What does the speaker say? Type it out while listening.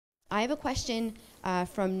I have a question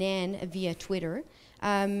from Nan via Twitter.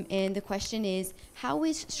 And the question is, how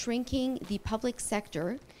is shrinking the public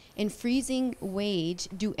sector and freezing wage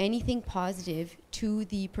do anything positive to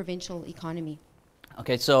the provincial economy?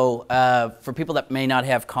 Okay, so for people that may not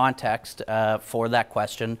have context for that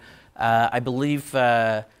question, I believe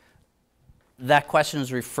that question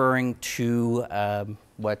is referring to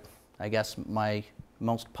what I guess my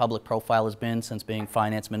most public profile has been since being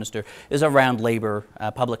finance minister, is around labor,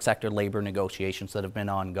 public sector labor negotiations that have been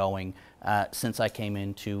ongoing since I came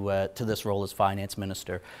into to this role as finance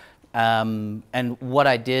minister. And what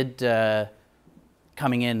I did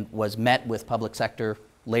coming in was met with public sector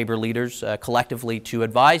labor leaders collectively to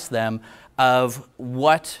advise them of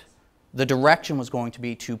what the direction was going to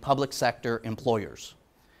be to public sector employers.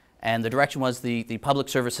 And the direction was the public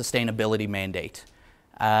service sustainability mandate.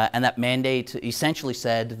 And that mandate essentially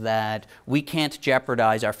said that we can't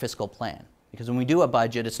jeopardize our fiscal plan. Because when we do a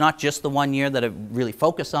budget, it's not just the 1 year that it really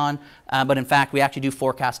focus on, but in fact we actually do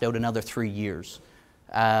forecast out another 3 years.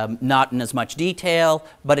 Not in as much detail,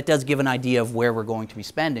 but it does give an idea of where we're going to be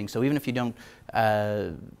spending. So even if you don't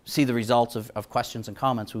see the results of questions and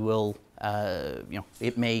comments, we will,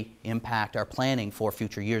 it may impact our planning for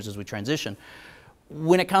future years as we transition.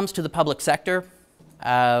 When it comes to the public sector,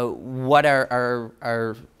 what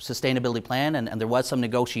our sustainability plan, and there was some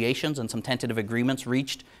negotiations and some tentative agreements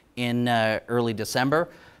reached in early December,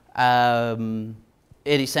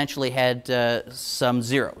 it essentially had some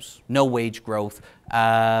zeros, no wage growth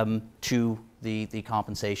to the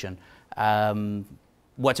compensation.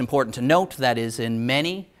 What's important to note that is in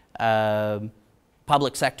many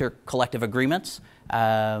public sector collective agreements,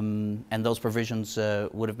 and those provisions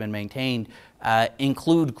would have been maintained,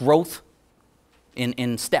 include growth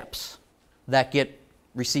in steps that get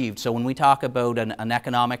received. So when we talk about an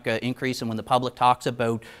economic increase, and when the public talks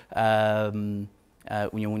about, when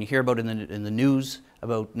you hear about in the news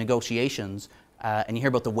about negotiations, and you hear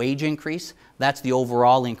about the wage increase, that's the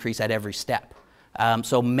overall increase at every step.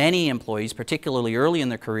 So many employees, particularly early in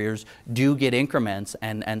their careers, do get increments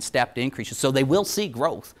and stepped increases. So they will see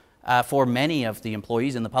growth for many of the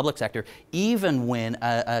employees in the public sector, even when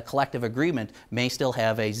a collective agreement may still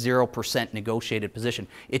have a 0% negotiated position.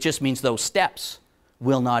 It just means those steps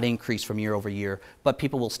will not increase from year over year, but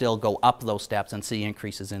people will still go up those steps and see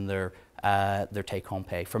increases in their take-home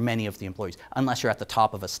pay for many of the employees, unless you're at the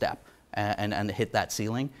top of a step and hit that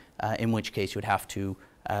ceiling, in which case you would have to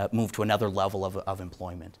move to another level of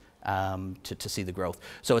employment to see the growth.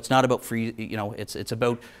 So it's not about free, it's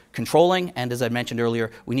about controlling, and as I mentioned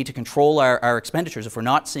earlier, we need to control our expenditures. If we're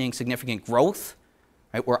not seeing significant growth,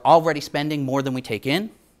 right, we're already spending more than we take in.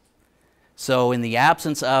 So in the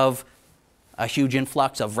absence of a huge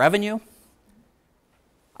influx of revenue,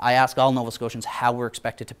 I ask all Nova Scotians how we're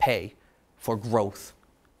expected to pay for growth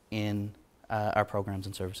in our programs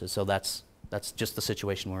and services. So that's just the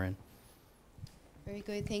situation we're in. Very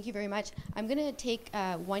good. Thank you very much. I'm going to take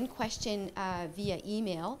one question via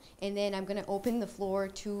email, and then I'm going to open the floor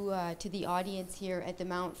to the audience here at the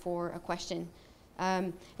Mount for a question.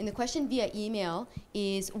 And the question via email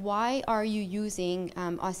is, why are you using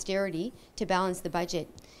austerity to balance the budget?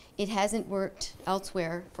 It hasn't worked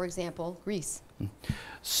elsewhere, for example, Greece.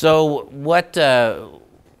 So what,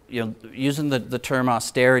 using the term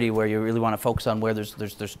austerity, where you really want to focus on where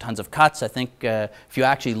there's tons of cuts, I think if you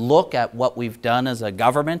actually look at what we've done as a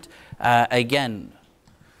government, again,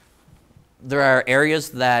 there are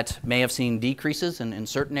areas that may have seen decreases in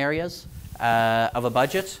certain areas of a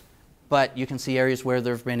budget, but you can see areas where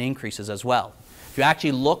there have been increases as well. If you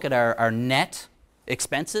actually look at our net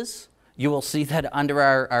expenses, you will see that under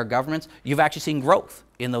our governments, you've actually seen growth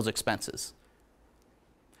in those expenses.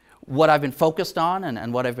 What I've been focused on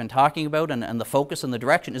and what I've been talking about and the focus and the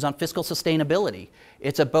direction is on fiscal sustainability.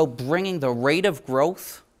 It's about bringing the rate of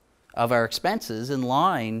growth of our expenses in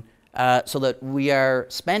line so that we are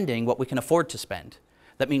spending what we can afford to spend.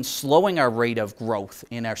 That means slowing our rate of growth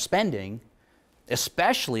in our spending,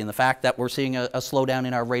 especially in the fact that we're seeing a slowdown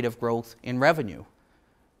in our rate of growth in revenue.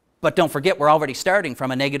 But don't forget, we're already starting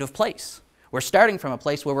from a negative place. We're starting from a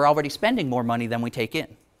place where we're already spending more money than we take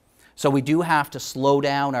in. So we do have to slow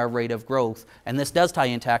down our rate of growth. And this does tie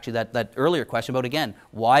into actually that earlier question about, again,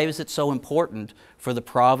 why is it so important for the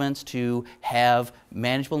province to have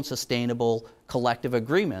manageable and sustainable collective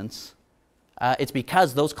agreements? It's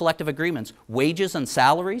because those collective agreements, wages and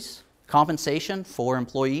salaries, compensation for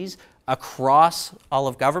employees across all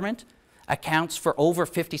of government, accounts for over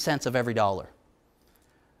 50 cents of every dollar.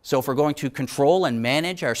 So if we're going to control and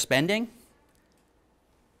manage our spending,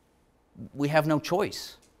 we have no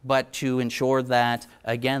choice but to ensure that,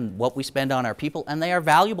 again, what we spend on our people, and they are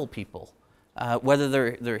valuable people,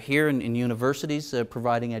 whether they're here in universities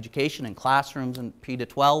providing education in classrooms in P to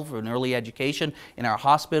 12 or in early education, in our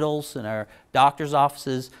hospitals, in our doctors'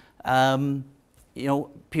 offices,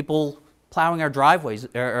 people plowing our driveways,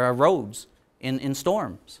 our roads in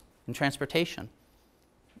storms, in transportation.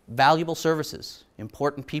 Valuable services,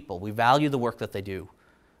 important people. We value the work that they do.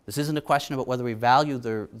 This isn't a question about whether we value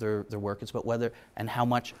their work, it's about whether and how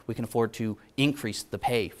much we can afford to increase the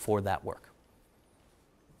pay for that work.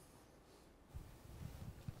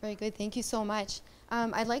 Very good, thank you so much.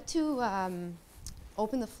 I'd like to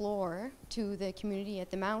open the floor to the community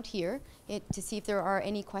at the Mount here to see if there are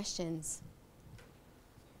any questions.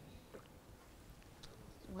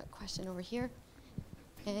 What question over here?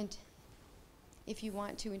 And if you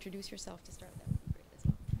want to introduce yourself to start, that would be great as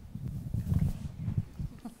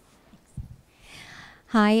well.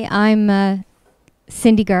 Hi, I'm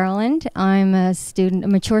Cindy Garland. I'm a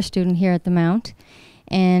mature student here at the Mount.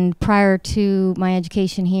 And prior to my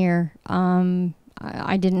education here,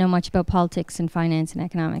 I didn't know much about politics and finance and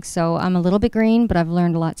economics. So I'm a little bit green, but I've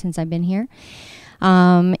learned a lot since I've been here.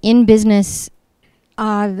 In business,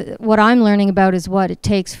 what I'm learning about is what it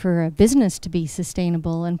takes for a business to be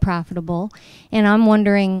sustainable and profitable. And I'm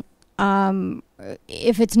wondering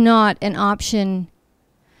if it's not an option.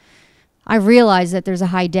 I realize that there's a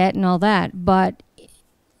high debt and all that, but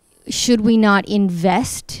should we not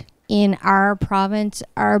invest in our province,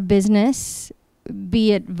 our business,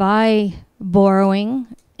 be it by borrowing,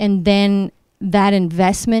 and then that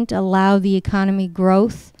investment allow the economy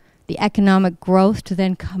growth, the economic growth to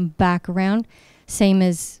then come back around, same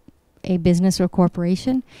as a business or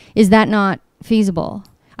corporation? Is that not feasible?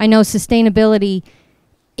 I know sustainability,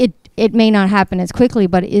 it may not happen as quickly,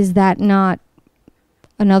 but is that not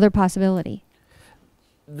another possibility?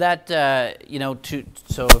 That,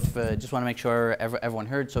 so if, just want to make sure everyone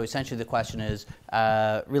heard, so essentially the question is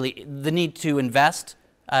really the need to invest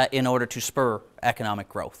in order to spur economic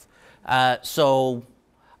growth. So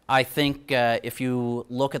I think if you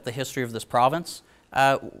look at the history of this province,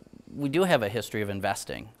 we do have a history of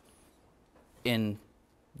investing in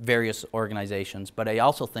various organizations, but I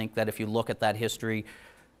also think that if you look at that history,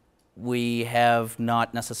 we have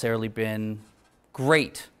not necessarily been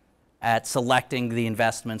great at selecting the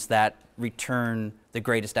investments that return the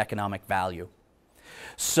greatest economic value.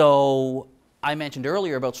 So I mentioned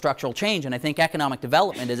earlier about structural change, and I think economic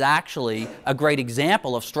development is actually a great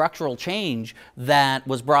example of structural change that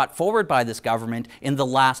was brought forward by this government in the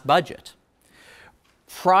last budget.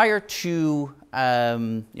 Prior to,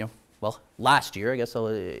 last year, I guess,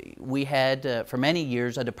 we had for many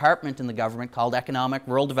years a department in the government called Economic,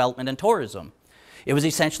 Rural Development and Tourism. It was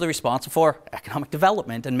essentially responsible for economic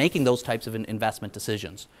development and making those types of investment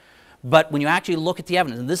decisions. But when you actually look at the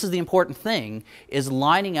evidence, and this is the important thing, is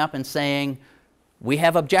lining up and saying, we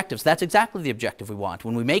have objectives. That's exactly the objective we want.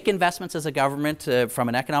 When we make investments as a government, from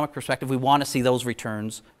an economic perspective, we want to see those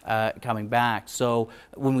returns coming back. So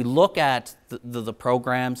when we look at the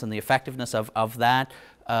programs and the effectiveness of that,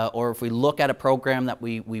 or if we look at a program that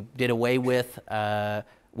we did away with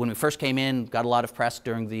when we first came in, got a lot of press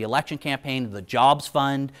during the election campaign, the Jobs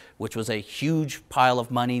Fund, which was a huge pile of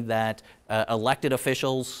money that elected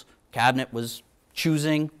officials, cabinet was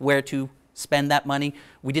choosing where to spend that money.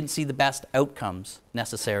 We didn't see the best outcomes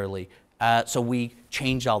necessarily. So we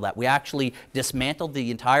changed all that. We actually dismantled the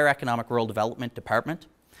entire Economic Rural Development Department.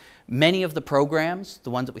 Many of the programs, the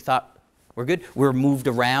ones that we thought were good, were moved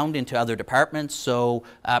around into other departments. So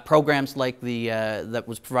programs like that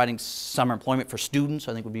was providing summer employment for students,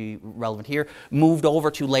 I think would be relevant here, moved over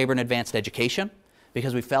to labor and advanced education,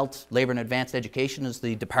 because we felt labor and advanced education is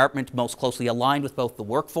the department most closely aligned with both the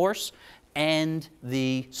workforce and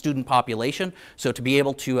the student population. So to be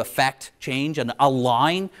able to affect change and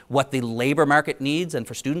align what the labor market needs and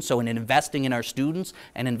for students, so in investing in our students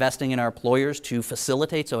and investing in our employers to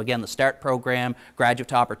facilitate, so again the START program, graduate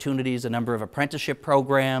to opportunities, a number of apprenticeship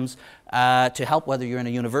programs to help whether you're in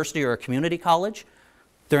a university or a community college,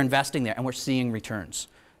 they're investing there and we're seeing returns.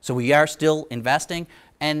 So we are still investing,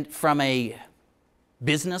 and from a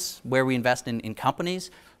business where we invest in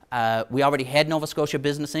companies, we already had Nova Scotia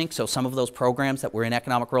Business Inc., so some of those programs that were in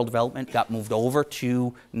Economic Rural Development got moved over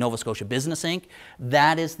to Nova Scotia Business Inc.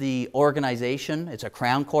 That is the organization, it's a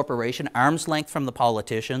crown corporation, arm's length from the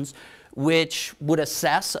politicians, which would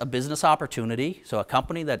assess a business opportunity, so a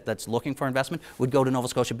company that's looking for investment would go to Nova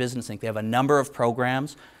Scotia Business Inc. They have a number of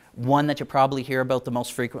programs. One that you probably hear about the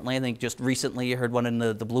most frequently, I think just recently you heard one in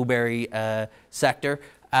the blueberry sector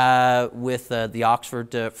with the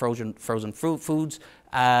Oxford frozen fruit foods.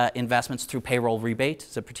 Investments through payroll rebate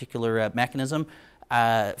is a particular mechanism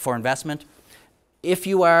for investment. If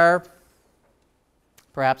you are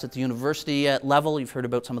perhaps at the university level. You've heard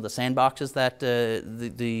about some of the sandboxes that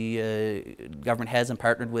the government has and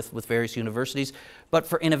partnered with various universities, but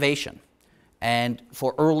for innovation and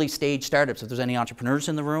for early stage startups. If there's any entrepreneurs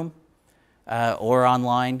in the room or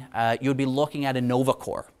online, you would be looking at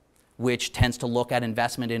InnovaCore, which tends to look at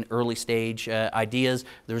investment in early stage ideas.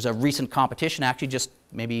 There's a recent competition, actually just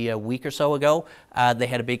maybe a week or so ago. They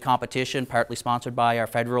had a big competition, partly sponsored by our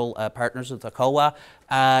federal partners with ACOA,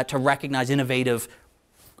 to recognize innovative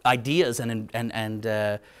ideas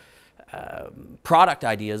and product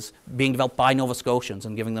ideas being developed by Nova Scotians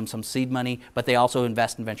and giving them some seed money, but they also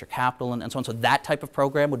invest in venture capital and so on. So that type of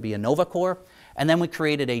program would be InnovaCore. And then we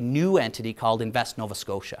created a new entity called Invest Nova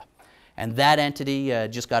Scotia. And that entity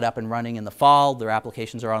just got up and running in the fall. Their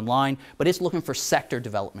applications are online, but it's looking for sector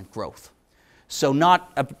development growth. So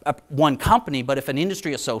not one company, but if an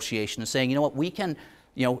industry association is saying, you know what, we can,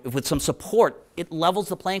 with some support, it levels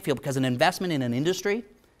the playing field, because an investment in an industry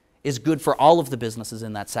is good for all of the businesses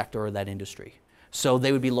in that sector or that industry. So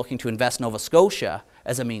they would be looking to Invest Nova Scotia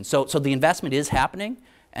as a means. So the investment is happening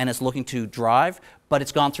and it's looking to drive, but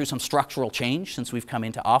it's gone through some structural change since we've come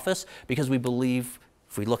into office, because we believe,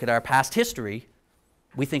 if we look at our past history,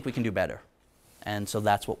 we think we can do better. And so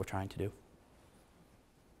that's what we're trying to do.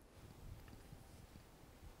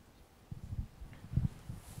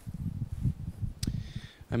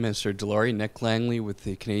 I'm Mr. Delory, Nick Langley with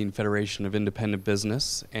the Canadian Federation of Independent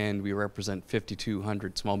Business, and we represent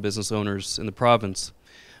 5,200 small business owners in the province.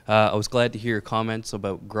 I was glad to hear your comments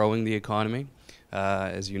about growing the economy.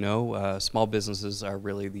 As you know, small businesses are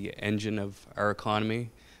really the engine of our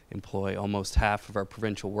economy, employ almost half of our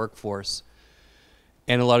provincial workforce.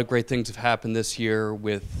 And a lot of great things have happened this year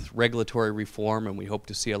with regulatory reform, and we hope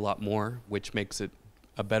to see a lot more, which makes it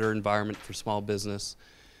a better environment for small business.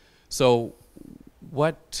 So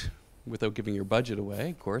what, without giving your budget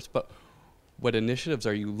away, of course, but what initiatives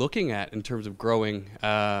are you looking at in terms of growing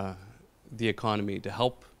the economy to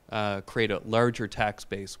help create a larger tax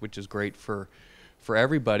base, which is great for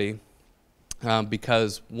everybody?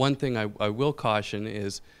 Because one thing I will caution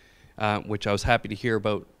is, which I was happy to hear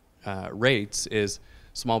about rates, is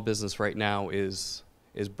small business right now is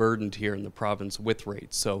burdened here in the province with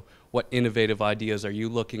rates. So what innovative ideas are you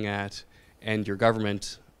looking at, and your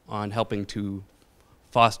government, on helping to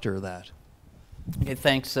foster that? Okay,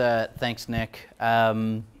 thanks, Nick,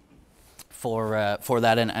 for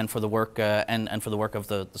that and for the work and for the work of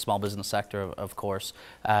the small business sector, of course,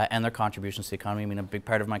 and their contributions to the economy. I mean, a big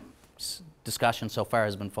part of my discussion so far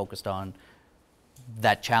has been focused on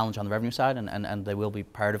that challenge on the revenue side, and they will be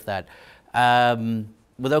part of that.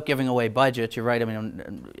 Without giving away budget, you're right. I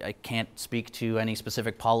mean, I can't speak to any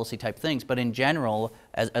specific policy type things, but in general,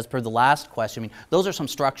 as per the last question, I mean, those are some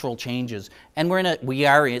structural changes, and we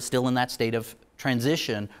are still in that state of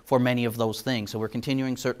transition for many of those things. So we're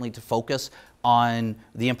continuing certainly to focus on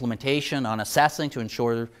the implementation, on assessing to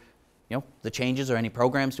ensure, the changes or any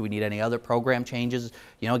programs. Do we need any other program changes?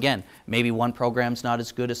 Again, maybe one program's not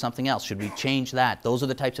as good as something else. Should we change that? Those are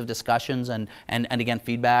the types of discussions and again,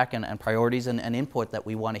 feedback and priorities and input that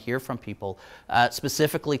we want to hear from people.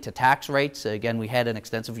 Specifically to tax rates, again, we had an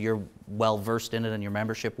extensive, you're well versed in it and your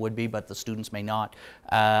membership would be, but the students may not.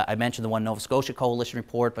 I mentioned the One Nova Scotia Coalition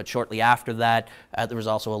report, but shortly after that, there was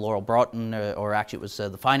also a Laurel Broughton, or actually it was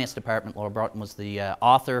the Finance Department. Laurel Broughton was the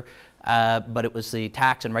author. But it was the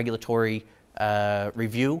Tax and Regulatory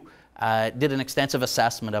Review. Did an extensive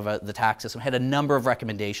assessment of the tax system, had a number of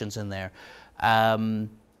recommendations in there. And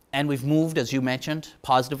we've moved, as you mentioned,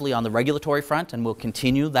 positively on the regulatory front, and we'll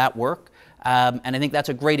continue that work. And I think that's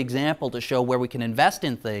a great example to show where we can invest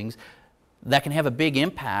in things that can have a big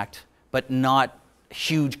impact, but not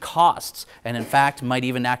huge costs, and in fact might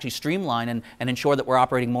even actually streamline and ensure that we're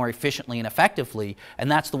operating more efficiently and effectively. And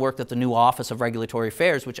that's the work that the new Office of Regulatory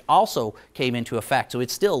Affairs, which also came into effect. So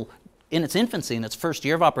it's still in its infancy, in its first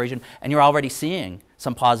year of operation, and you're already seeing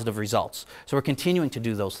some positive results. So we're continuing to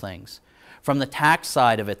do those things. From the tax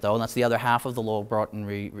side of it, though, and that's the other half of the Laurel Broughton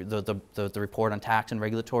the report on tax and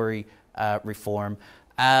regulatory reform,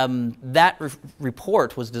 that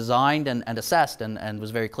report was designed and assessed and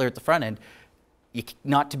was very clear at the front end,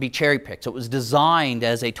 not to be cherry-picked. So it was designed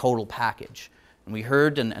as a total package. And we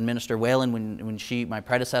heard, and Minister Whalen, when she, my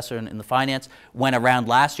predecessor in the finance, went around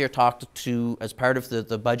last year, talked to, as part of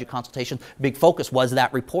the budget consultation, big focus was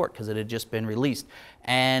that report, because it had just been released.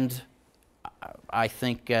 And I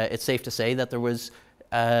think it's safe to say that there was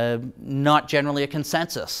not generally a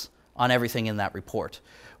consensus on everything in that report.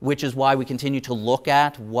 which is why we continue to look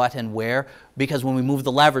at what and where, because when we move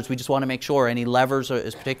the levers, we just want to make sure any levers,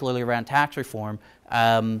 is particularly around tax reform,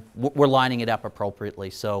 we're lining it up appropriately.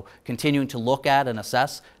 So continuing to look at and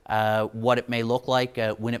assess what it may look like,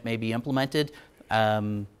 when it may be implemented.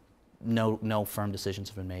 No firm decisions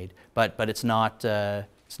have been made, but it's not the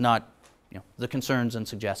concerns and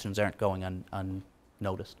suggestions aren't going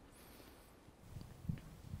unnoticed.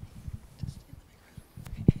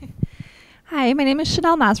 Hi, my name is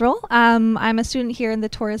Chanel Masrel. I'm a student here in the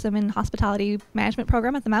Tourism and Hospitality Management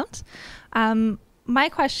program at the Mount. My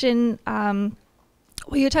question,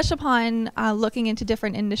 you touched upon looking into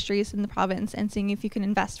different industries in the province and seeing if you can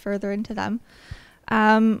invest further into them.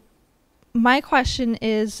 My question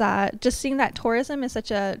is just seeing that tourism is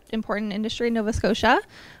such an important industry in Nova Scotia,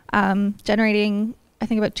 generating, I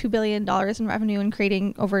think, about $2 billion in revenue and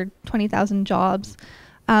creating over 20,000 jobs.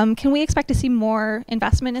 Can we expect to see more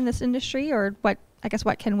investment in this industry, or what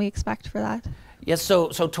can we expect for that? Yes, so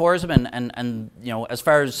tourism and as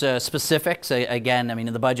far as specifics, again, I mean,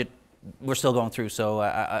 in the budget, we're still going through, so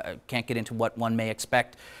I can't get into what one may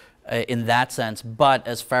expect in that sense. But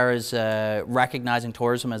as far as recognizing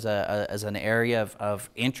tourism as an area of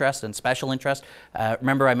interest and special interest,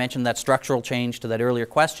 remember I mentioned that structural change to that earlier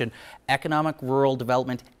question, economic, rural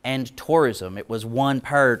development, and tourism. It was one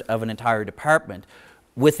part of an entire department.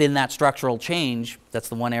 Within that structural change, that's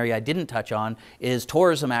the one area I didn't touch on, is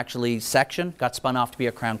tourism actually section got spun off to be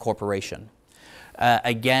a Crown corporation.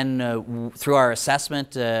 Again, through our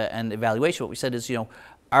assessment and evaluation, what we said is,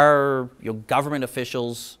 are government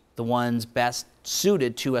officials the ones best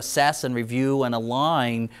suited to assess and review and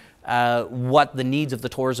align what the needs of the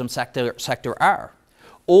tourism sector are?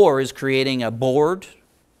 Or is creating a board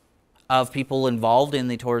of people involved in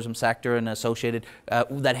the tourism sector and associated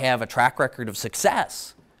that have a track record of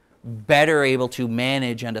success better able to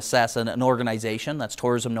manage and assess an organization that's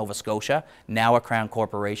Tourism Nova Scotia, now a Crown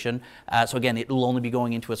corporation. So again, it will only be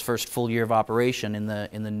going into its first full year of operation in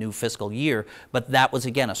the new fiscal year. But that was,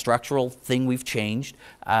 again, a structural thing we've changed.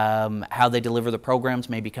 How they deliver the programs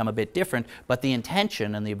may become a bit different, but the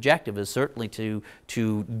intention and the objective is certainly to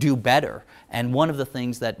do better. And one of the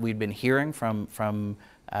things that we've been hearing from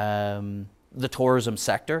the tourism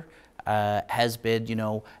sector has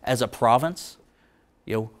been, as a province,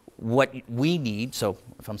 what we need, so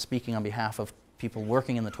if I'm speaking on behalf of people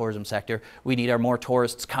working in the tourism sector, we need more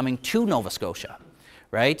tourists coming to Nova Scotia,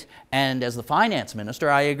 right? And as the finance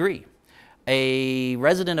minister, I agree. A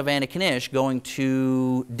resident of Antigonish going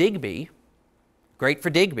to Digby, great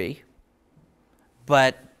for Digby,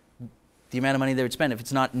 but the amount of money they would spend, if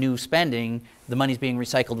it's not new spending, the money's being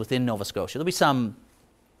recycled within Nova Scotia. There'll be some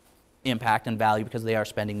impact and value because they are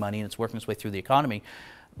spending money and it's working its way through the economy.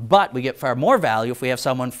 But we get far more value if we have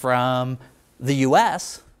someone from the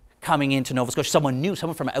U.S. coming into Nova Scotia, someone new,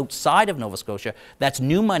 someone from outside of Nova Scotia. That's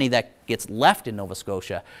new money that gets left in Nova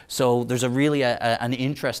Scotia. So there's really an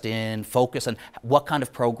interest in focus on what kind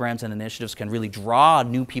of programs and initiatives can really draw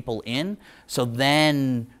new people in. So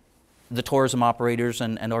then the tourism operators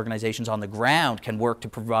and organizations on the ground can work to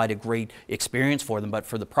provide a great experience for them. But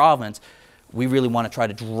for the province, we really want to try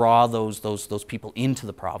to draw those people into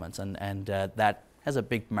the province, and that has a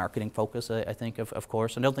big marketing focus, I think, of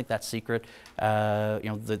course. And I don't think that's secret.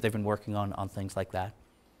 They've been working on things like that.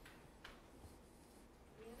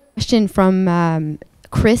 Question from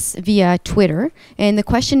Chris via Twitter, and the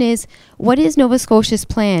question is, what is Nova Scotia's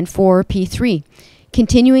plan for P3?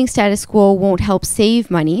 Continuing status quo won't help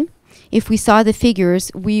save money. If we saw the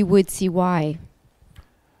figures, we would see why.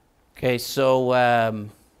 Okay, so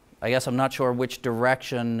I guess I'm not sure which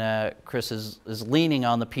direction Chris is leaning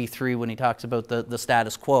on the P3 when he talks about the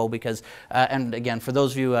status quo, because, and again, for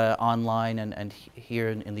those of you online and here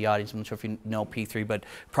in the audience, I'm not sure if you know P3, but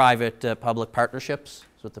private-public partnerships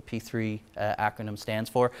is what the P3 acronym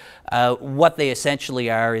stands for. What they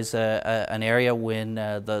essentially are is an area when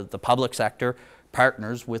the public sector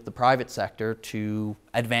partners with the private sector to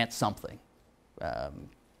advance something.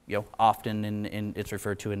 Often it's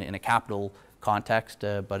referred to in a capital context,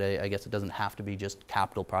 but I guess it doesn't have to be just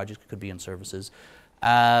capital projects. It could be in services.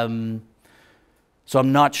 So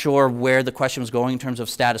I'm not sure where the question was going in terms of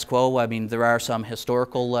status quo. I mean, there are some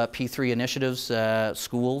historical P3 initiatives.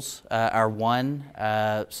 Schools are one.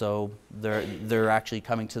 So they're actually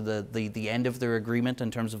coming to the end of their agreement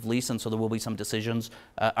in terms of lease, and so there will be some decisions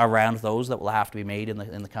around those that will have to be made in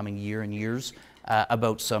the coming year and years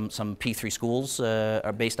about some P3 schools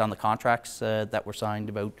are based on the contracts that were signed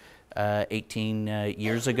about 18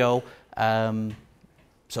 years ago.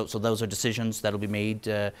 So those are decisions that will be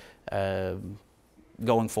made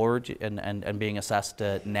going forward and being assessed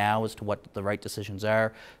now as to what the right decisions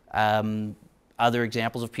are. Other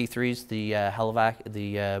examples of P3s,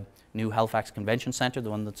 the new Halifax Convention Centre, the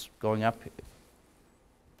one that's going up.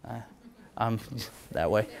 That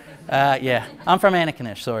way. Yeah, I'm from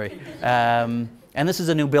Antigonish, sorry. And this is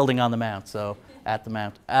a new building on the Mount, so at the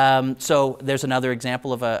Mount. So there's another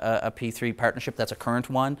example of a P3 partnership. That's a current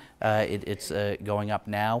one. It's going up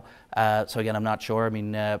now. So again, I'm not sure. I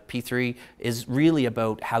mean, P3 is really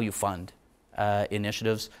about how you fund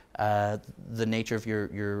initiatives. The nature of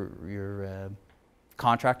your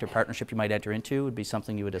contract or partnership you might enter into would be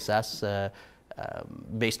something you would assess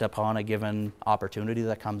based upon a given opportunity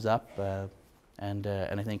that comes up. And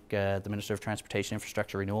I think the Minister of Transportation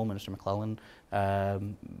Infrastructure Renewal, Minister McClellan,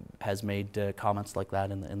 has made comments like that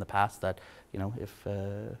in the past. That, you know, if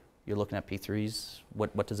you're looking at P3s,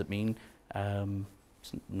 what does it mean?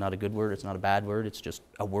 It's not a good word. It's not a bad word. It's just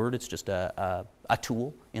a word. It's just a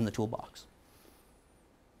tool in the toolbox.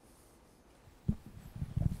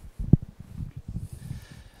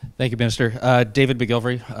 Thank you, Minister. David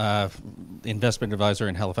McGilvery, investment advisor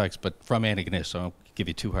in Halifax, but from Antigonish, so I won't give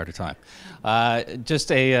you too hard a time.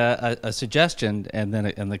 Just a suggestion, and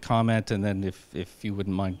then the comment, and then if you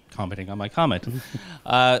wouldn't mind commenting on my comment.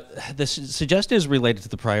 The suggestion is related to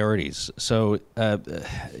the priorities. So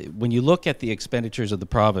when you look at the expenditures of the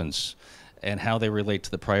province and how they relate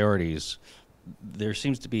to the priorities, there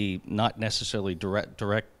seems to be not necessarily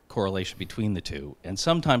direct correlation between the two. And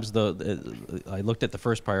sometimes I looked at the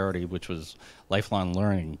first priority, which was lifelong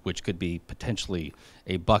learning, which could be potentially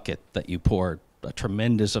a bucket that you pour a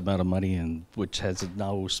tremendous amount of money in, which has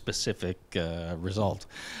no specific result.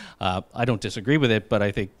 I don't disagree with it, but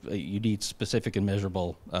I think you need specific and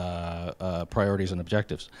measurable priorities and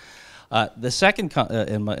objectives. The second,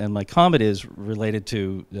 and my comment is related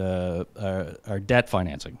to our debt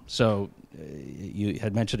financing. So you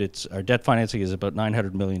had mentioned our debt financing is about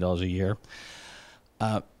 $900 million a year.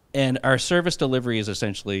 And our service delivery is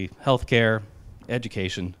essentially healthcare,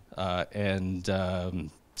 education, and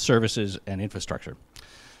services and infrastructure.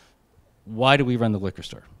 Why do we run the liquor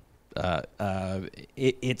store?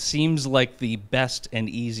 It seems like the best and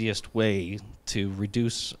easiest way to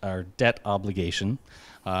reduce our debt obligation.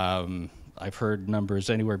 I've heard numbers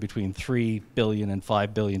anywhere between $3 billion and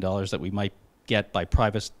 $5 billion that we might get by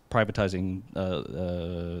privatizing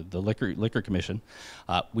the liquor commission.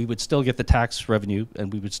 We would still get the tax revenue,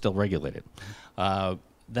 and we would still regulate it.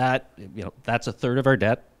 That's a third of our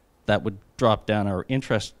debt. That would drop down our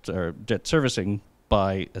interest or debt servicing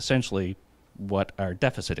by essentially what our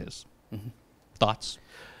deficit is. Mm-hmm. Thoughts?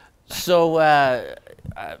 So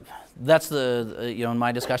that's in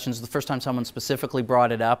my discussions, the first time someone specifically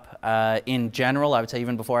brought it up. In general, I would say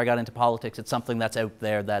even before I got into politics, it's something that's out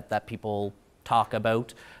there that people talk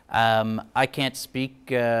about. I can't speak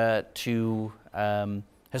to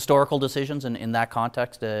historical decisions in that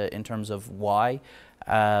context in terms of why,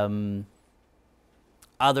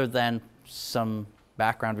 other than some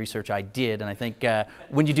background research I did, and I think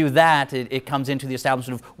when you do that, it comes into the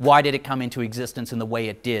establishment of why did it come into existence in the way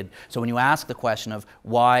it did. So when you ask the question of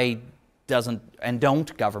why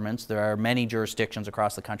don't governments, there are many jurisdictions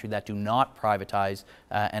across the country that do not privatize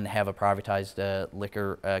and have a privatized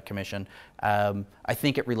liquor commission. I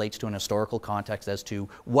think it relates to an historical context as to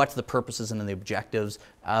what's the purposes and the objectives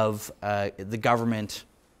of the government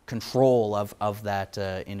control of that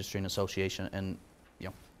industry and association and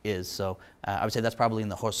is. So I would say that's probably in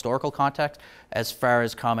the historical context. As far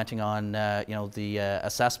as commenting on the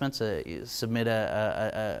assessments, submit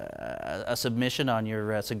a submission on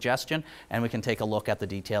your suggestion, and we can take a look at the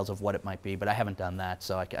details of what it might be. But I haven't done that,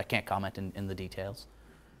 so I can't comment in the details.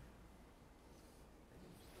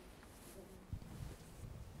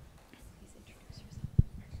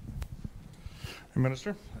 Hey,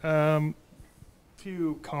 Minister.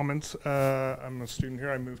 Few comments. I'm a student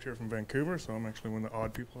here. I moved here from Vancouver, so I'm actually one of the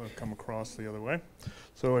odd people that have come across the other way.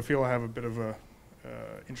 So I feel I have a bit of a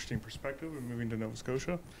interesting perspective of moving to Nova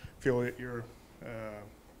Scotia. I feel that you're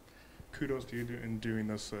kudos to you in doing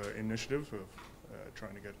this initiative of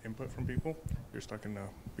trying to get input from people. You're stuck in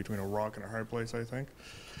between a rock and a hard place, I think.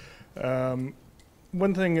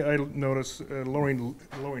 One thing I noticed, lowering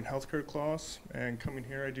healthcare costs, and coming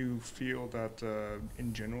here, I do feel that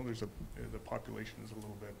in general, the population is a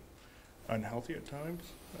little bit unhealthy at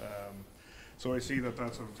times. So I see that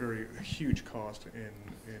that's a huge cost in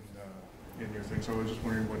your thing. So I was just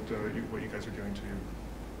wondering what you guys are doing to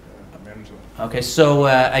manage that. Okay, so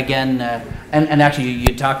again, and actually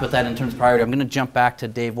you talked about that in terms of priority. I'm going to jump back to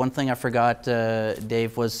Dave. One thing I forgot,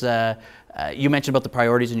 Dave, was you mentioned about the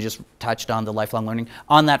priorities and you just touched on the lifelong learning.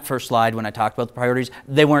 On that first slide when I talked about the priorities,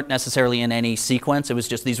 they weren't necessarily in any sequence. It was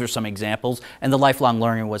just these were some examples. And the lifelong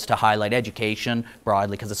learning was to highlight education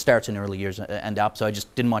broadly because it starts in early years and up. So I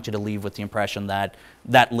just didn't want you to leave with the impression that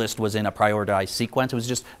that list was in a prioritized sequence. It was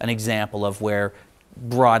just an example of where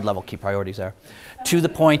broad level key priorities are. To the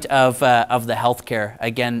point of the healthcare,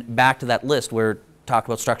 again, back to that list where talk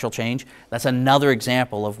about structural change, that's another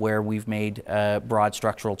example of where we've made broad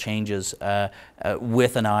structural changes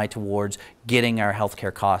with an eye towards getting our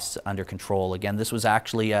healthcare costs under control. Again, this was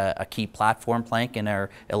actually a key platform plank in our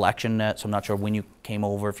election, so I'm not sure when you came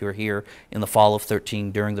over, if you were here in the fall of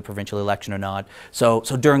 13 during the provincial election or not. So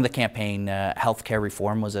during the campaign, healthcare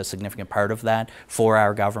reform was a significant part of that for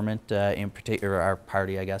our government, in particular, our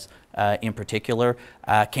party, I guess, in particular,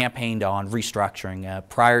 campaigned on restructuring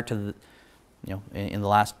prior to the, in the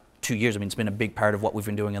last 2 years. I mean, it's been a big part of what we've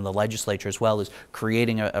been doing in the legislature as well, is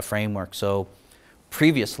creating a framework. So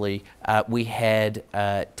previously, we had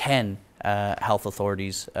 10 health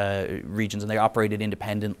authorities, regions, and they operated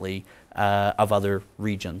independently of other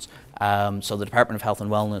regions. So the Department of Health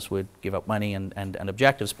and Wellness would give up money and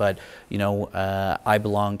objectives, but I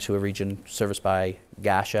belong to a region serviced by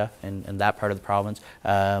GASHA in that part of the province.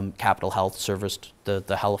 Capital Health serviced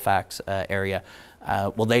the Halifax area.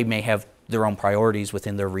 Well, they may have their own priorities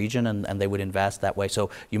within their region and they would invest that way. So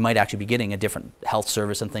you might actually be getting a different health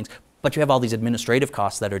service and things, but you have all these administrative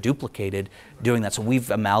costs that are duplicated doing that. So we've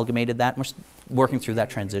amalgamated that and we're working through that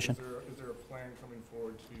transition. Is there a plan coming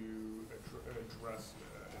forward to address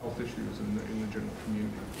health issues in the general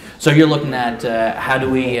community? So you're looking at how do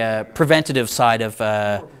we, preventative side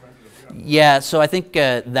of, yeah, so I think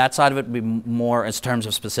that side of it would be more in terms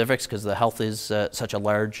of specifics because the health is such a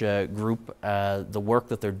large group. The work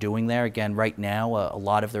that they're doing there, again, right now, a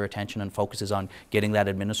lot of their attention and focus is on getting that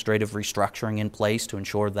administrative restructuring in place to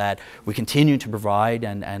ensure that we continue to provide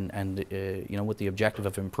and with the objective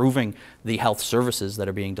of improving the health services that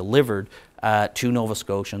are being delivered to Nova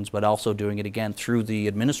Scotians, but also doing it again through the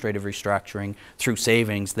administrative restructuring, through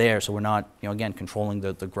savings there. So we're not, again, controlling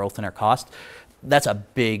the growth in our costs. That's a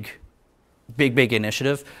big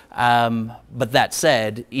initiative. But that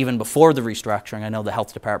said, even before the restructuring, I know the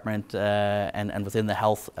health department and within the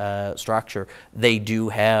health structure, they do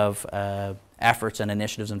have efforts and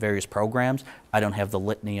initiatives and various programs. I don't have the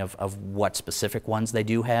litany of what specific ones they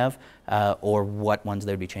do have or what ones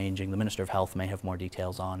they'd be changing. The Minister of Health may have more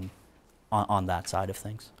details on that side of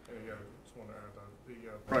things. Yeah, I just want to add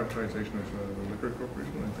that the privatization of the liquor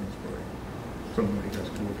corporation, I think, is probably something that you guys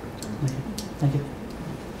can look at. Thank you.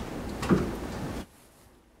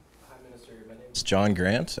 It's John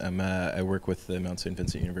Grant. I work with the Mount St.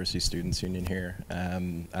 Vincent University Students' Union here.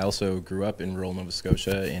 I also grew up in rural Nova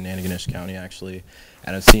Scotia in Antigonish County, actually,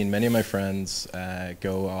 and I've seen many of my friends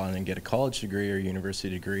go on and get a college degree or university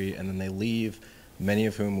degree, and then they leave, many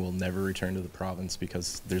of whom will never return to the province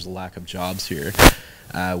because there's a lack of jobs here.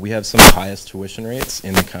 We have some of the highest tuition rates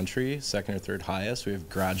in the country, second or third highest. We have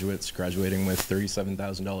graduates graduating with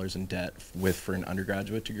 $37,000 in debt for an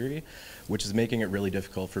undergraduate degree, which is making it really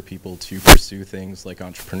difficult for people to pursue things like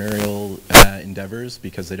entrepreneurial endeavors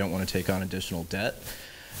because they don't want to take on additional debt.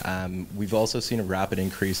 We've also seen a rapid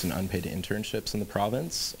increase in unpaid internships in the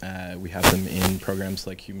province. We have them in programs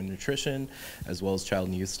like human nutrition, as well as child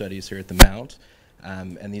and youth studies here at the Mount.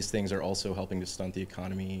 And these things are also helping to stunt the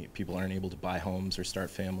economy. People aren't able to buy homes or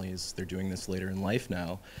start families. They're doing this later in life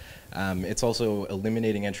now. It's also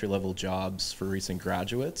eliminating entry-level jobs for recent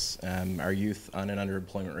graduates. Our youth un- and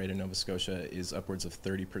underemployment rate in Nova Scotia is upwards of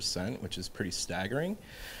 30%, which is pretty staggering.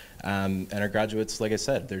 And our graduates, like I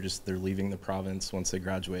said, they're leaving the province once they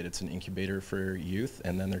graduate. It's an incubator for youth,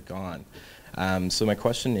 and then they're gone. So my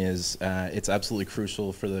question is, it's absolutely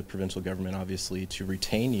crucial for the provincial government, obviously, to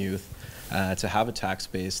retain youth, to have a tax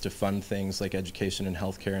base to fund things like education and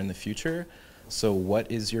healthcare in the future. So what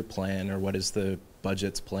is your plan, or what is the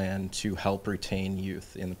budget's plan to help retain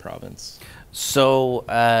youth in the province? So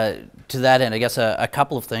to that end, I guess a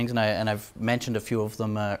couple of things, and I've mentioned a few of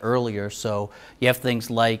them earlier. So you have things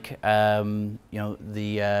like the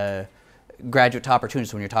graduate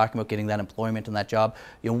opportunities. When you're talking about getting that employment and that job,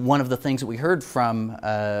 one of the things that we heard from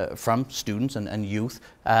students and youth,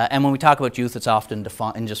 and when we talk about youth, it's often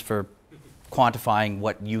defined, and just for quantifying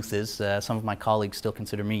what youth is. Some of my colleagues still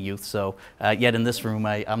consider me youth, so yet in this room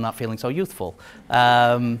I'm not feeling so youthful.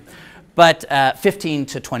 But 15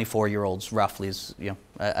 to 24-year-olds roughly is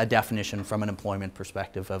a definition from an employment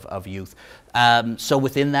perspective of youth. So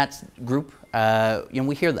within that group,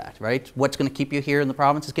 we hear that, right? What's going to keep you here in the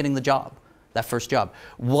province is getting the job, that first job.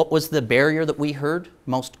 What was the barrier that we heard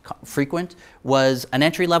most frequent was an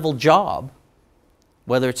entry-level job,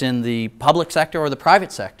 whether it's in the public sector or the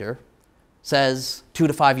private sector, says 2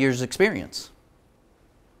 to 5 years experience.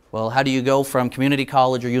 Well, how do you go from community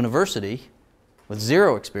college or university with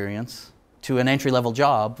 0 experience to an entry-level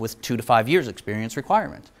job with 2 to 5 years experience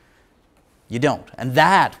requirement? You don't. And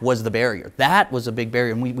that was the barrier. That was a big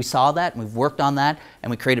barrier. And we saw that, and we've worked on that, and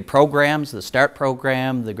we created programs, the START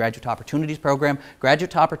program, the Graduate Opportunities program.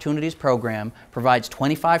 Graduate Opportunities program provides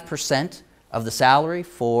 25% of the salary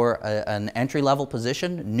for an entry-level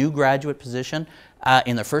position, new graduate position,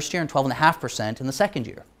 in their first year, and 12.5% in the second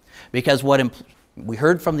year. Because what we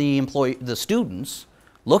heard from the students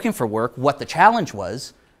looking for work, what the challenge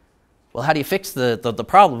was. Well, how do you fix the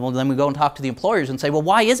problem? Well, then we go and talk to the employers and say, well,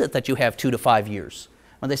 why is it that you have 2 to 5 years?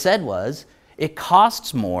 What they said was, it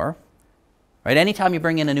costs more, right? Anytime you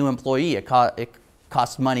bring in a new employee, it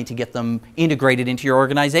costs money to get them integrated into your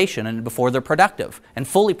organization and before they're productive and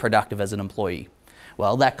fully productive as an employee.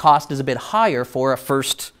 Well, that cost is a bit higher for a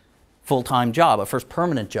first full-time job, a first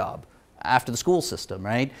permanent job after the school system,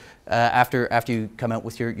 right? After you come out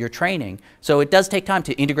with your training. So it does take time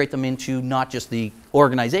to integrate them into not just the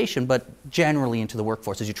organization, but generally into the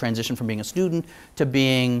workforce as you transition from being a student to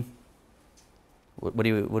being, what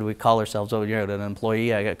do we call ourselves? Oh, you're an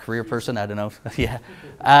employee, a career person, I don't know. Yeah.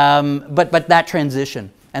 But that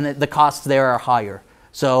transition, and the costs there are higher.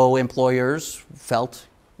 So employers felt,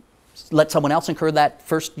 let someone else incur that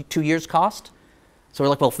first 2 years cost. So we're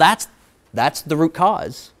like, well, if that's the root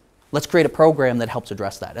cause, let's create a program that helps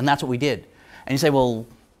address that. And that's what we did. And you say, well,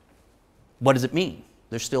 what does it mean?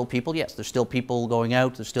 There's still people, yes, there's still people going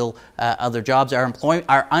out, there's still other jobs. Our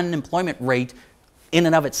unemployment rate in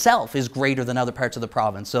and of itself is greater than other parts of the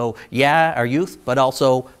province. So yeah, our youth, but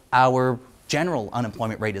also our general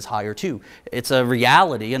unemployment rate is higher too. It's a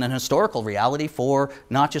reality and an historical reality for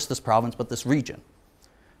not just this province, but this region.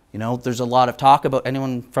 You know, there's a lot of talk about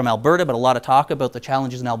anyone from Alberta, but a lot of talk about the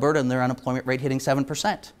challenges in Alberta and their unemployment rate hitting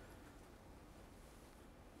 7%.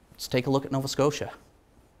 Let's take a look at Nova Scotia.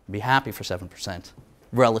 Be happy for 7%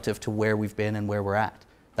 relative to where we've been and where we're at.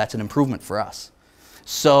 That's an improvement for us.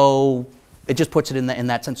 So it just puts it in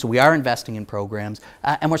that sense. So we are investing in programs,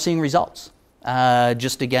 and we're seeing results.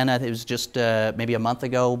 Just again, it was just maybe a month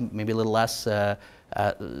ago, maybe a little less,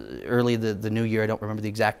 early the new year, I don't remember the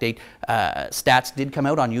exact date, stats did come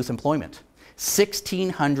out on youth employment.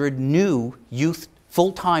 1,600 new youth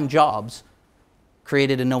full-time jobs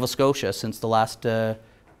created in Nova Scotia since the last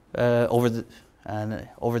over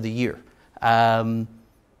the year.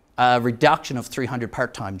 A reduction of 300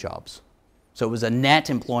 part-time jobs. So it was a net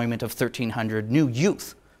employment of 1,300 new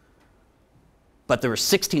youth. But there were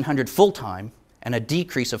 1,600 full-time and a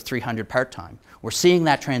decrease of 300 part-time. We're seeing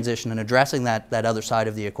that transition and addressing that other side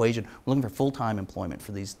of the equation. We're looking for full-time employment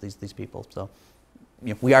for these people. So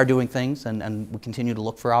we are doing things, and we continue to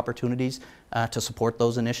look for opportunities to support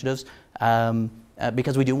those initiatives.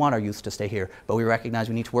 Because we do want our youth to stay here, but we recognize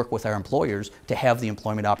we need to work with our employers to have the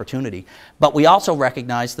employment opportunity. But we also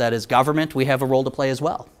recognize that as government, we have a role to play as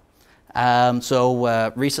well.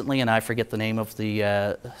 So recently, and I forget the name of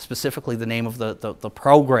specifically the name of the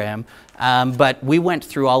program, but we went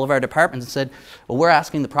through all of our departments and said, well, we're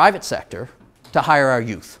asking the private sector to hire our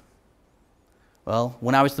youth. Well,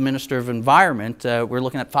 when I was the Minister of Environment, we're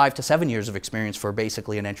looking at 5 to 7 years of experience for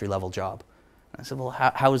basically an entry-level job. I said, well,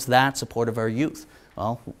 how is that supportive of our youth?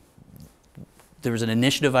 Well, there was an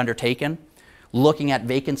initiative undertaken looking at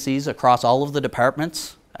vacancies across all of the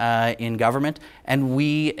departments in government, and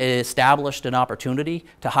we established an opportunity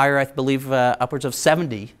to hire, I believe, upwards of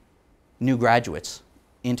 70 new graduates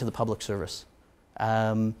into the public service.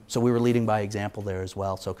 So we were leading by example there as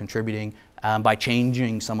well, so contributing by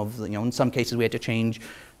changing some of the, in some cases we had to change,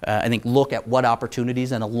 I think, look at what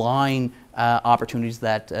opportunities and align opportunities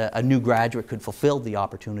that a new graduate could fulfill the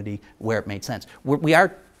opportunity where it made sense. We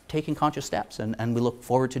are taking conscious steps, and we look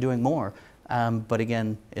forward to doing more. But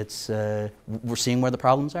again, it's we're seeing where the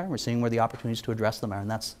problems are, we're seeing where the opportunities to address them are, and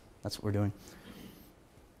that's what we're doing.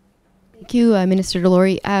 Thank you, Minister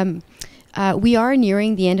Delory. We are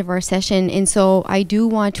nearing the end of our session, and so I do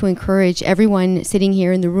want to encourage everyone sitting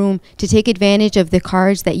here in the room to take advantage of the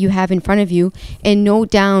cards that you have in front of you and note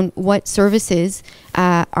down what services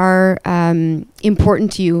are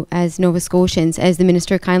important to you as Nova Scotians, as the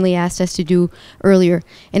Minister kindly asked us to do earlier.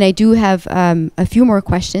 And I do have a few more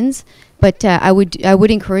questions, but I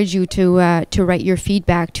would encourage you to write your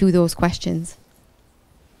feedback to those questions.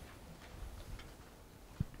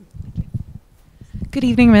 Good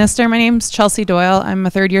evening, Minister. My name's Chelsea Doyle. I'm a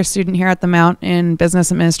third-year student here at the Mount in Business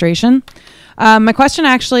Administration. My question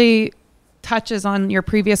actually touches on your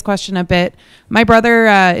previous question a bit. My brother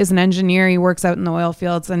is an engineer. He works out in the oil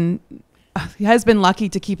fields, and he has been lucky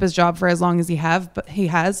to keep his job for as long as he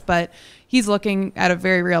has, but he's looking at a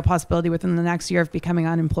very real possibility within the next year of becoming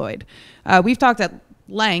unemployed. We've talked at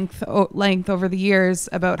length over the years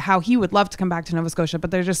about how he would love to come back to Nova Scotia,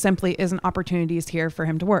 but there just simply isn't opportunities here for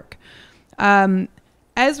him to work.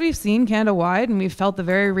 As we've seen Canada-wide, and we've felt the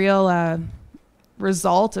very real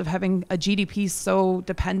result of having a GDP so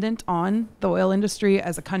dependent on the oil industry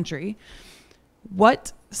as a country,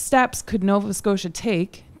 what steps could Nova Scotia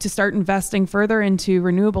take to start investing further into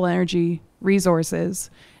renewable energy resources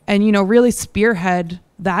and, really spearhead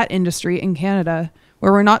that industry in Canada,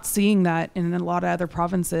 where we're not seeing that in a lot of other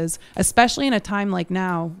provinces, especially in a time like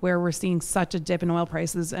now where we're seeing such a dip in oil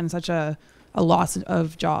prices and such a loss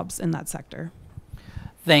of jobs in that sector?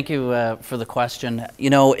 Thank you for the question.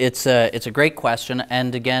 It's a great question,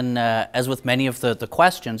 and again, as with many of the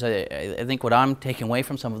questions, I think what I'm taking away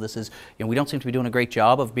from some of this is, we don't seem to be doing a great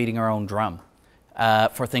job of beating our own drum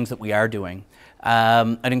for things that we are doing.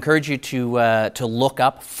 I'd encourage you to look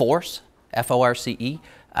up FORCE, F-O-R-C-E.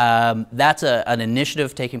 That's an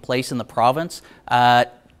initiative taking place in the province,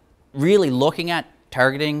 really looking at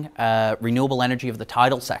targeting renewable energy of the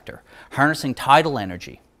tidal sector, harnessing tidal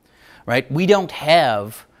energy. Right? We don't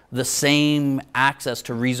have the same access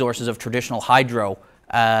to resources of traditional hydro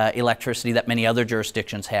electricity that many other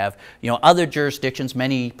jurisdictions have. Other jurisdictions,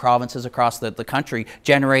 many provinces across the country,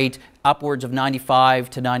 generate upwards of 95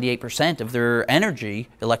 to 98% of their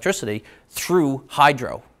electricity, through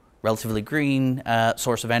hydro, relatively green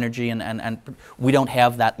source of energy, and we don't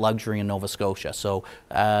have that luxury in Nova Scotia. So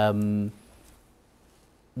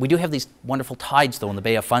we do have these wonderful tides, though, in the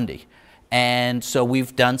Bay of Fundy. And so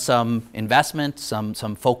we've done some investment, some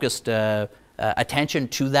focused attention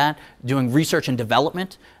to that, doing research and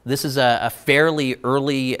development. This is a fairly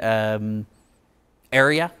early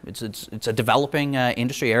area. It's a developing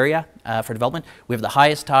industry area for development. We have the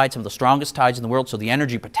highest tides, some of the strongest tides in the world, so the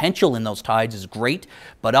energy potential in those tides is great,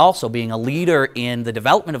 but also being a leader in the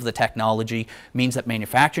development of the technology means that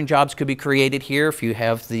manufacturing jobs could be created here. If you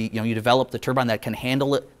have you develop the turbine that can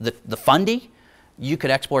handle it, the Fundy, you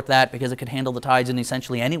could export that because it could handle the tides in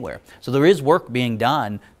essentially anywhere. So there is work being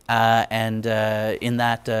done in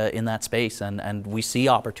that space, and we see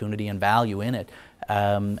opportunity and value in it,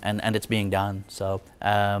 and it's being done. So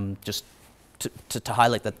just to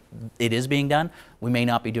highlight that it is being done, we may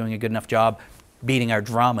not be doing a good enough job beating our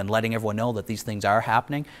drum and letting everyone know that these things are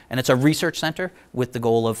happening. And it's a research center with the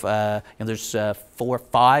goal of, there's 4 or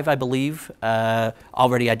 5, I believe,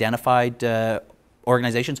 already identified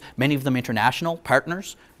organizations, many of them international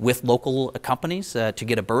partners with local companies to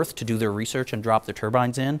get a berth to do their research and drop their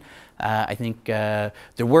turbines in. I think there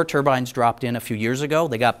were turbines dropped in a few years ago.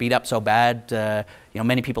 They got beat up so bad,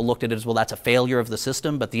 many people looked at it as, well, that's a failure of the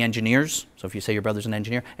system, but the engineers, so if you say your brother's an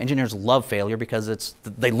engineer, engineers love failure because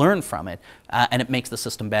they learn from it, and it makes the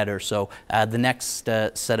system better. So the next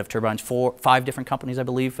set of turbines, 5 different companies, I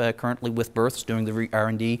believe, currently with berths doing the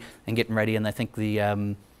R&D and getting ready, and I think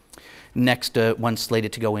the next one's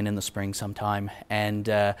slated to go in the spring sometime. And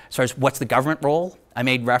as far as what's the government role, I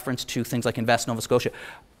made reference to things like Invest Nova Scotia.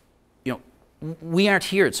 We aren't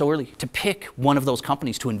here, it's so early, to pick one of those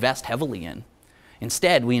companies to invest heavily in.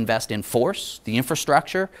 Instead, we invest in FORCE, the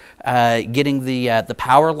infrastructure, getting the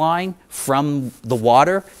power line from the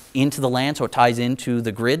water into the land so it ties into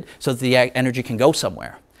the grid so that the energy can go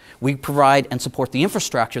somewhere. We provide and support the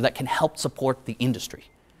infrastructure that can help support the industry.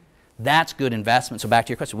 That's good investment. So back to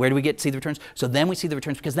your question, where do we see the returns? So then we see the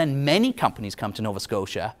returns because then many companies come to Nova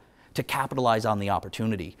Scotia to capitalize on the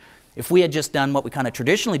opportunity. If we had just done what we kind of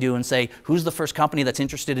traditionally do and say, who's the first company that's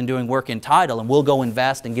interested in doing work in tidal, and we'll go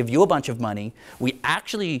invest and give you a bunch of money, we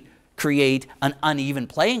actually create an uneven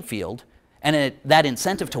playing field, and that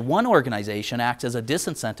incentive to one organization acts as a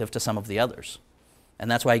disincentive to some of the others. And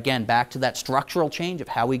that's why, again, back to that structural change of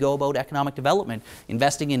how we go about economic development,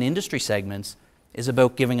 investing in industry segments is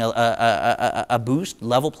about giving a boost,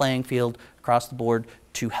 level playing field across the board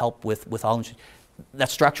to help with all. That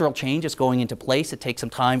structural change is going into place. It takes some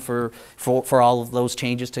time for all of those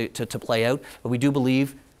changes to play out. But we do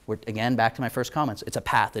believe, again, back to my first comments, it's a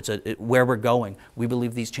path. It's where we're going. We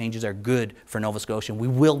believe these changes are good for Nova Scotia, and we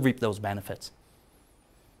will reap those benefits.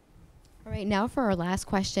 All right, now for our last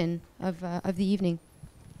question of the evening.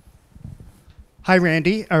 Hi,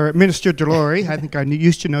 Randy, or Minister Delory. I think I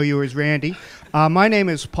used to know you as Randy. My name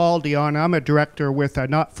is Paul Dion. I'm a director with a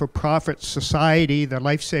not-for-profit society, the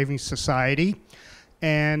Life Saving Society.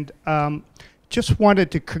 And just wanted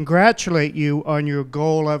to congratulate you on your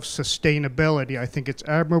goal of sustainability. I think it's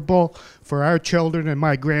admirable for our children and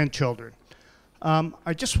my grandchildren.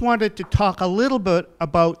 I just wanted to talk a little bit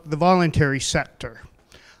about the voluntary sector.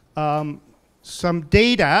 Some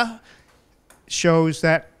data shows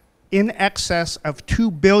that in excess of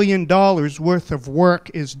 $2 billion worth of work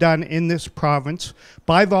is done in this province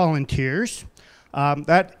by volunteers.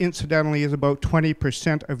 That incidentally is about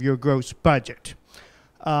 20% of your gross budget.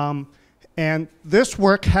 And this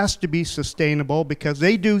work has to be sustainable because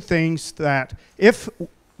they do things that if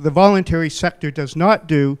the voluntary sector does not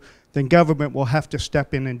do, then government will have to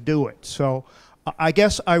step in and do it. So I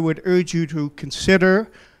guess I would urge you to consider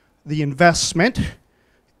the investment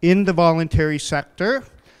in the voluntary sector.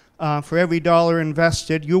 For every dollar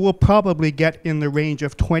invested, you will probably get in the range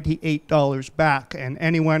of $28 back. And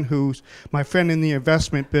anyone who's my friend in the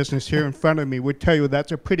investment business here in front of me would tell you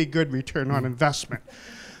that's a pretty good return on investment.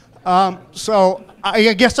 So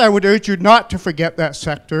I guess I would urge you not to forget that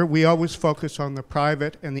sector. We always focus on the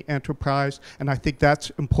private and the enterprise, and I think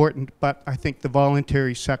that's important, but I think the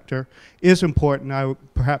voluntary sector is important.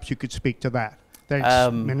 Perhaps you could speak to that.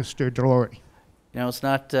 Thanks, Minister Delory. You know, it's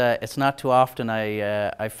not too often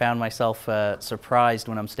I found myself surprised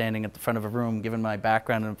when I'm standing at the front of a room, given my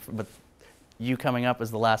background, but you coming up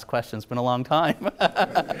as the last question. It's been a long time.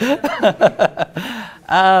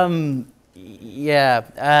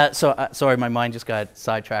 Sorry, my mind just got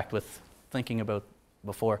sidetracked with thinking about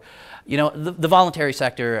before. You know, the voluntary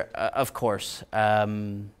sector, of course,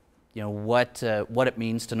 you know, what it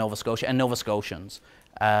means to Nova Scotia and Nova Scotians.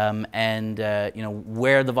 You know,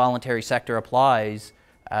 where the voluntary sector applies,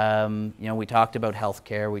 you know, we talked about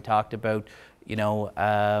healthcare, we talked about, you know,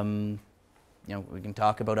 we can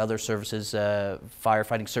talk about other services,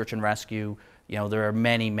 firefighting, search and rescue. You know, there are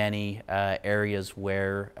many, many areas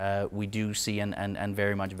where we do see and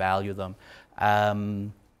very much value them.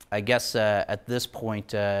 I guess at this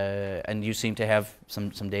point, and you seem to have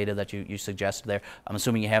some data that you suggested there. I'm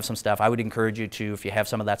assuming you have some stuff. I would encourage you to, if you have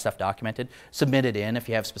some of that stuff documented, submit it in. If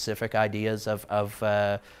you have specific ideas of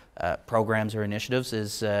programs or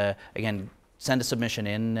initiatives, again, send a submission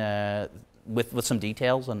in with some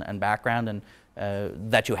details and background and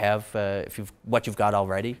that you have, what you've got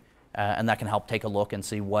already, and that can help take a look and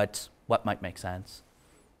see what might make sense.